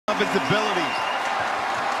his abilities.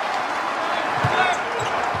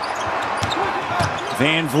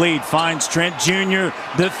 Van Vliet finds Trent Jr.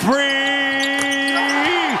 The three!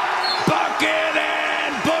 Bucket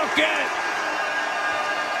and book it!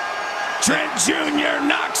 Trent Jr.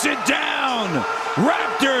 knocks it down!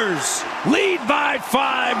 Raptors lead by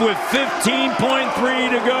 5 with 15.3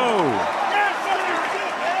 to go.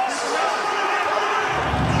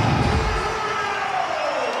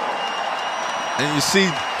 And you see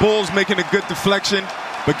Bulls making a good deflection,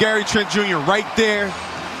 but Gary Trent Jr. right there,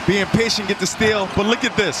 being patient, get the steal. But look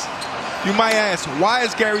at this. You might ask, why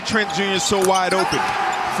is Gary Trent Jr. so wide open?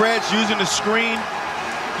 Fred's using the screen.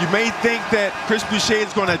 You may think that Chris Boucher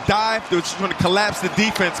is going to dive, it's going to collapse the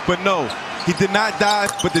defense, but no. He did not dive,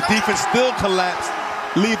 but the defense still collapsed,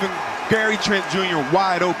 leaving Gary Trent Jr.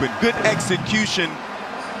 wide open. Good execution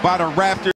by the Raptors.